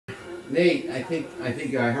Nate, I think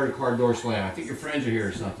I heard a car door slam. I think your friends are here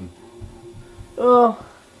or something. Oh.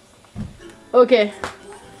 Okay.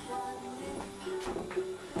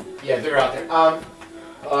 Yeah, they're out there.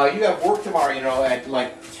 You have work tomorrow, you know, at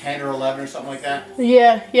like 10 or 11 or something like that?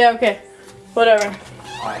 Yeah, okay. Whatever.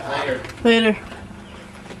 Alright, later. Later.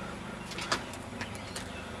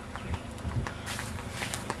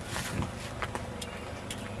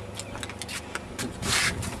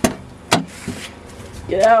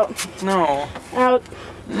 Get out. No. Out.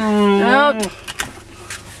 Out.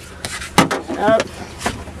 Out.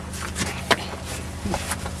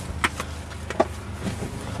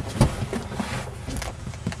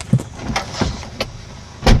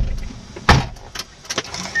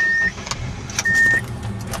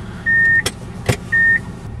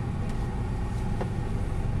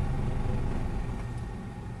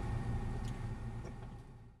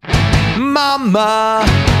 Mama,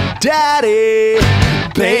 Daddy,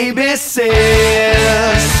 baby sis,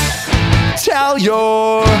 tell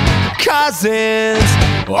your cousins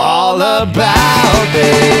all about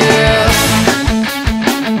this.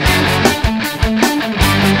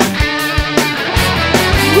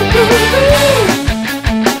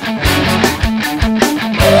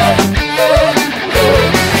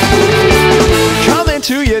 Coming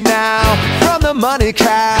to you now from the money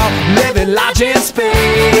cow, living large in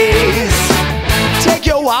space. Take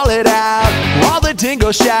your wallet out while the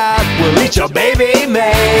dingo shout, we'll eat your baby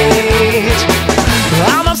mate.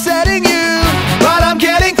 I'm upsetting you, but I'm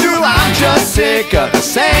getting through. I'm just sick of the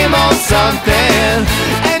same old something,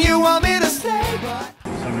 and you want me to stay, but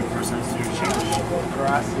 70% student change.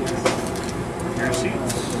 Gracias. Your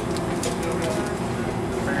seats.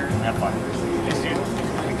 Have fun. Yes, dude.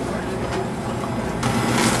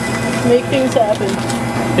 Make things happen.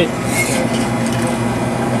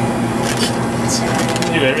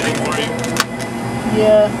 Do everything for you.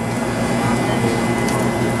 Yeah.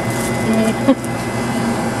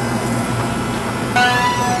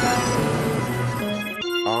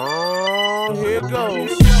 oh, here it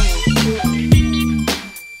goes.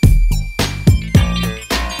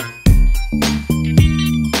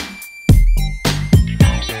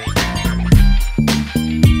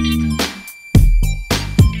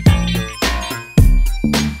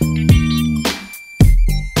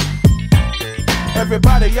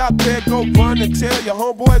 Everybody out there go run and tell your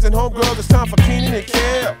homeboys and homegirls it's time for Keenan and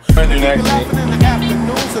Kel. What do next? Laughing in the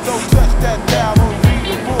afternoon, so don't touch that dial on read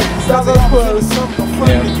the room. Stop those clothes. You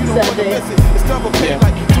don't want to miss it. It's double pay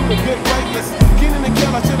like you do the good Vegas. Keenan and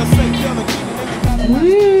Kel, I should have said Kel and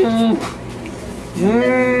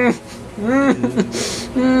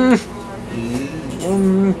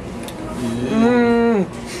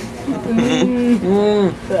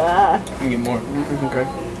Can get more. Okay.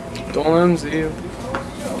 Don't let them see you.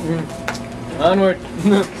 Onward.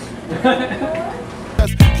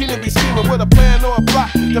 Keenan be scheming with a plan or a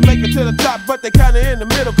plot to make it to the top, but they kinda in the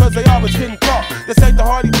middle cause they always getting caught. This ain't the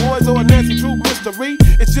Hardy Boys or a Nancy Drew mystery.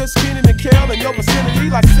 It's just Keenan and Kel in your vicinity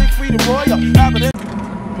like Siegfried and Roy or Abbott.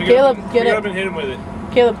 Caleb, get it. Up and hit him with it.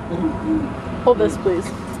 Caleb, hold this, please.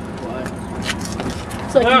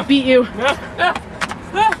 So I can beat you.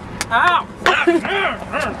 Ow!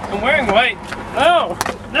 I'm wearing white. Oh!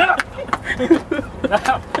 No!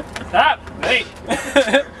 Stop! Stop! Wait!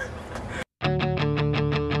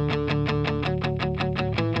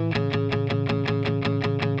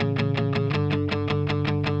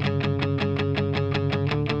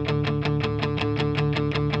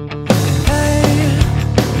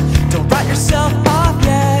 Don't write yourself off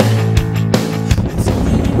yet. It's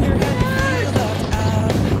only in your head you're left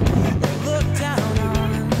out or looked down on.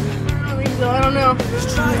 I don't know. Just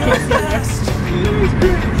try your best.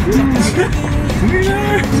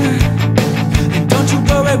 And don't you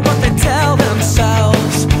worry what they tell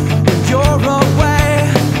themselves when you're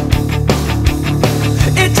away.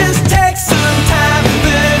 It just takes some time,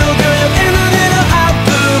 little girl. You're in a little out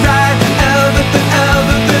the right.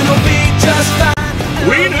 Everything will be just fine.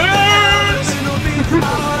 Winners!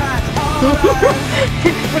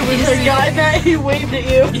 Was there a guy that he waved at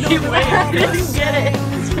you? He waved I didn't get it.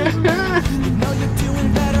 know you're doing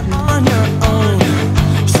better on your own,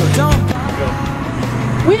 so don't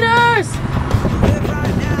Winners! live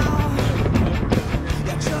right now.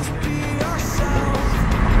 Yeah, just be yourself.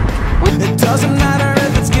 It doesn't matter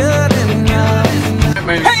if it's good enough.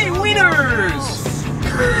 Hey, winners!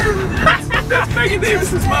 That's Megan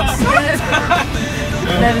Davis's mom.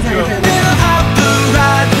 That is how you say it. Little out the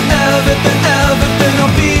right, everything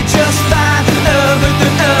will be just fine.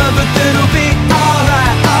 Everything will be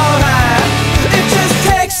alright, alright. It just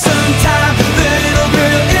takes some time, little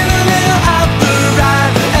girl, in a little out the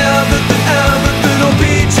right. Everything will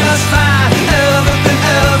be just fine.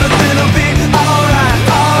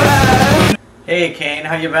 Hey, Kane,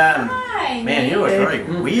 how you been? Hi. Man, you look really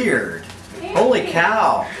weird. Holy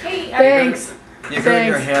cow. Hey, Thanks. You grew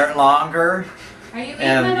your hair longer Are you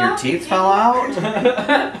and your teeth fell out?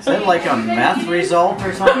 Is that like a meth result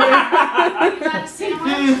or something? got a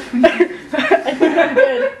sandwich?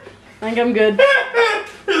 I think I'm good.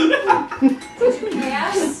 Did you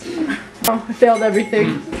pass? Oh, I failed everything.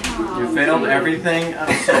 You failed everything?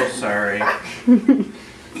 I'm so sorry.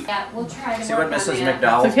 Yeah, we'll try to See work what Mrs. on that.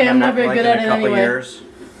 McDowell's It's okay, I'm not very like good in at a it couple anyway. years?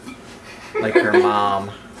 Like her mom.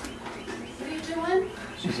 What are you doing?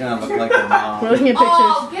 She's gonna look like her mom. We're looking at pictures.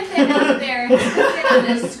 Oh, get that out there. He's clicking on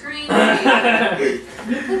his screen.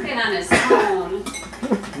 He's clicking on his phone.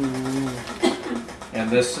 And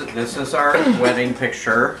this is our wedding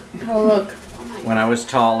picture Oh, look. when I was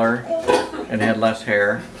taller and had less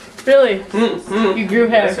hair. Really? You grew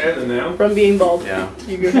hair Better than now. from being bald. Yeah.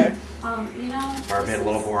 You grew hair. You know. Barb had a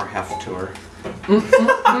little more heft to her.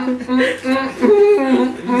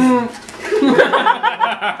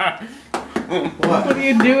 What are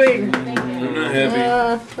you doing? Thank you. I'm not happy.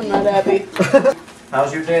 I'm not happy.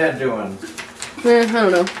 How's your dad doing? I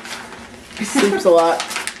don't know. He sleeps a lot.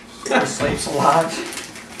 He sleeps a lot.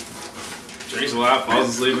 Drinks a lot, falls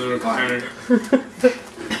asleep in the recliner.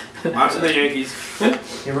 Watching the Yankees.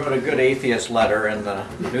 He wrote a good atheist letter in the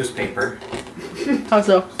newspaper. How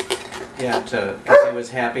so? Yeah, because he was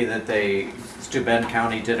happy that Steuben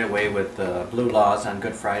County did away with the blue laws on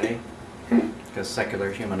Good Friday. Because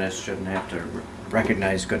secular humanists shouldn't have to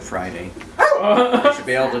recognize Good Friday. They should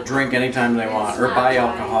be able to drink anytime they want or buy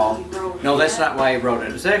alcohol. No, that's not why he wrote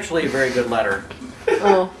it. It's actually a very good letter.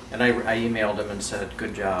 Oh, And I emailed him and said,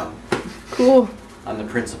 good job cool. on the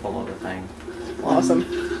principle of the thing. Awesome.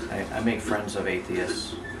 I make friends of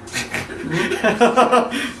atheists.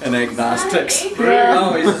 And agnostics. Yeah.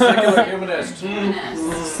 Oh, he's a secular humanist.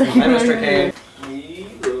 Hi, Mr. Kane.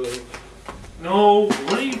 No,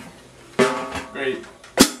 what are you? Great.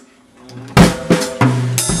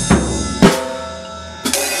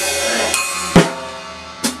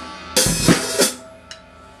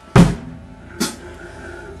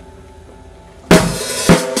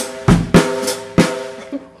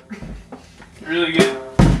 Really good.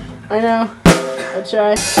 I know. I'll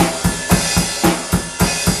try.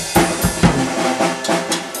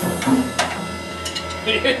 What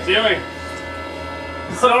are you doing?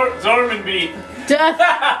 Zorman beat. Death.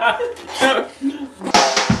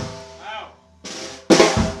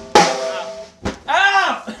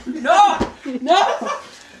 Ow! No! No!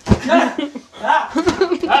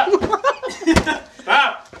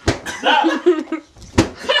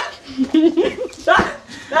 Stop!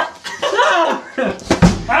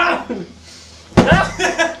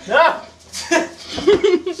 Stop!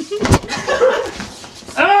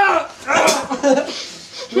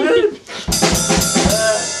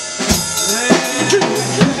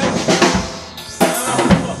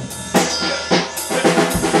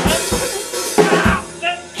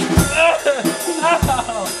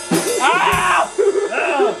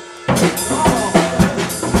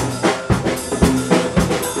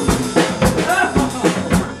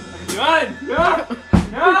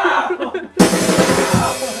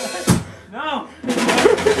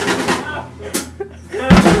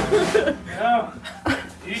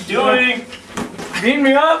 Beat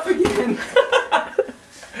me up again.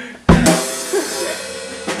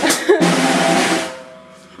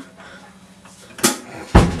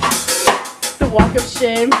 The walk of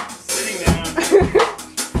shame. Sitting down.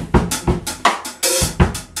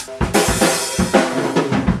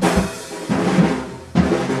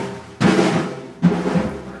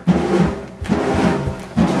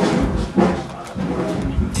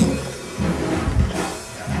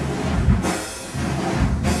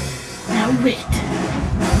 Now wait.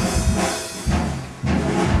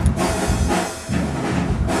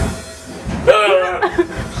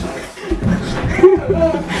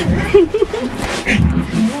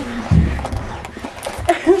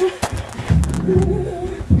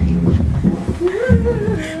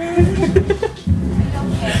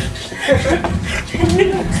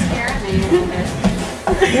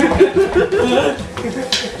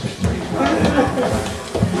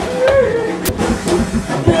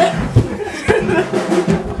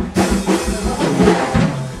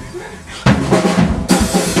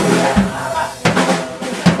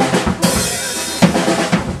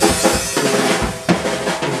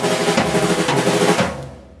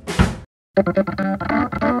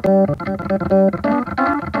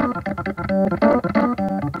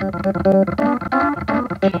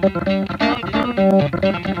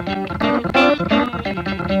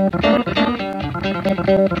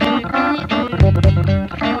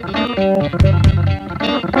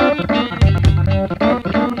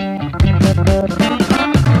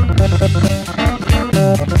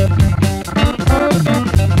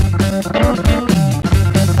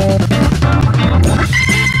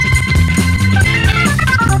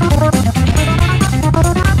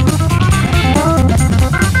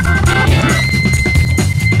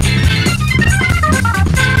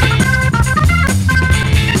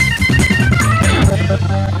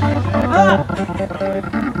 look.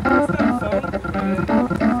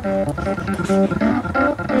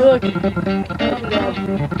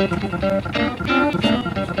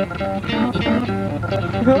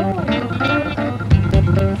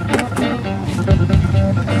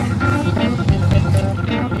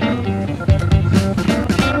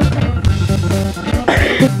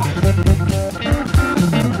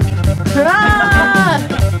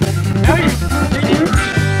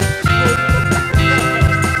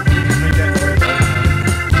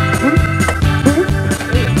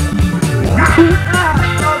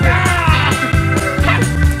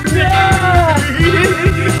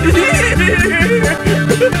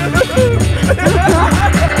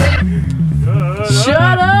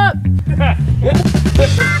 Shut up!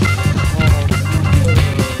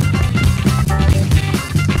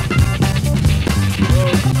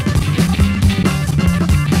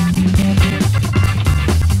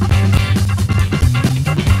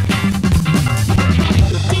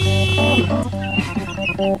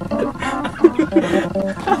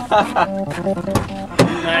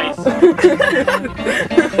 Nice.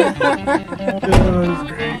 That was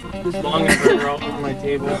great. This long and burger all over my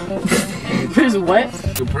table. There's what?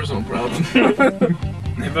 It's a personal problem.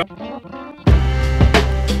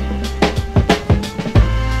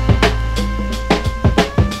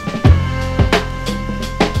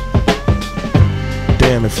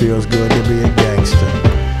 Damn, it feels good to be a gangster.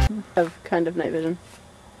 Have kind of night vision.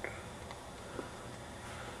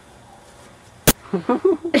 You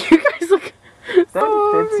guys look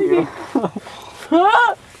so fits you.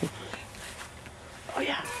 Ah! Oh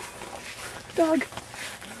yeah. Dog.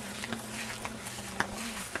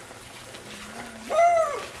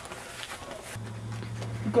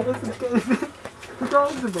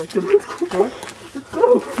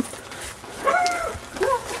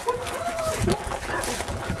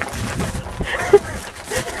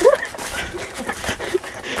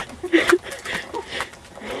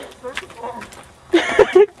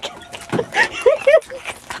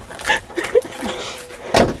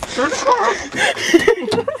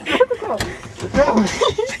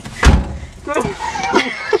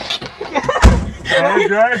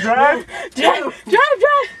 Drive. Drive!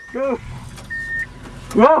 Go.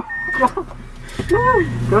 Whoa.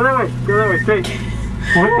 Go that way, straight.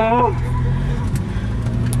 Whoa.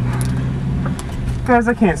 Guys,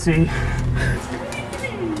 I can't see.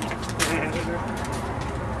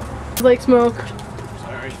 Like smoke.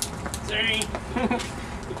 Sorry.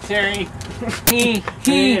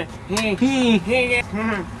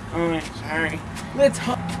 Oh, sorry. Let's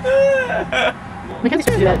hop. We can't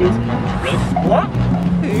do that, dudes. What?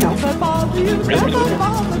 Living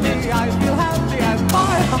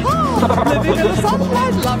in the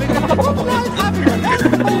sunlight, loving in the moonlight, having a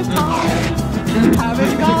wonderful time.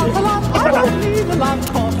 Having got a lot, I don't need a lot,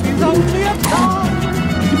 coffee's only a dime.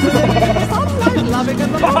 Living in the sunlight, loving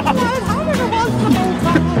in the moonlight, having a wonderful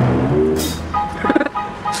time.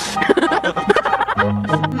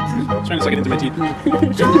 Trying to suck it into my teeth.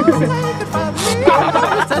 Just take it from me,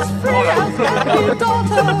 I'm as free as any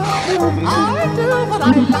daughter. I do what I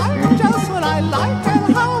like, just what I like,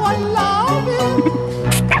 and how I love it.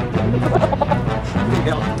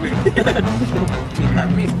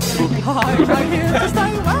 I'm here to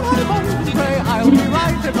stay when I want to pray. I'll be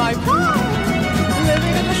right in my prime.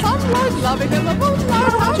 Living in the sunlight, loving in the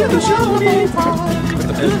moonlight, having a wonderful time.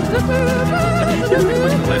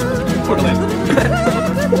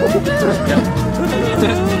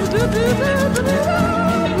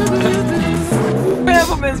 Grab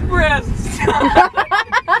him his breasts.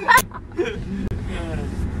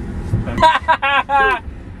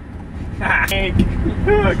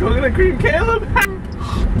 Coconut cream, Caleb.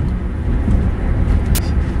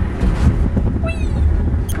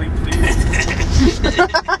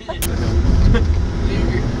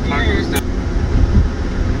 Please.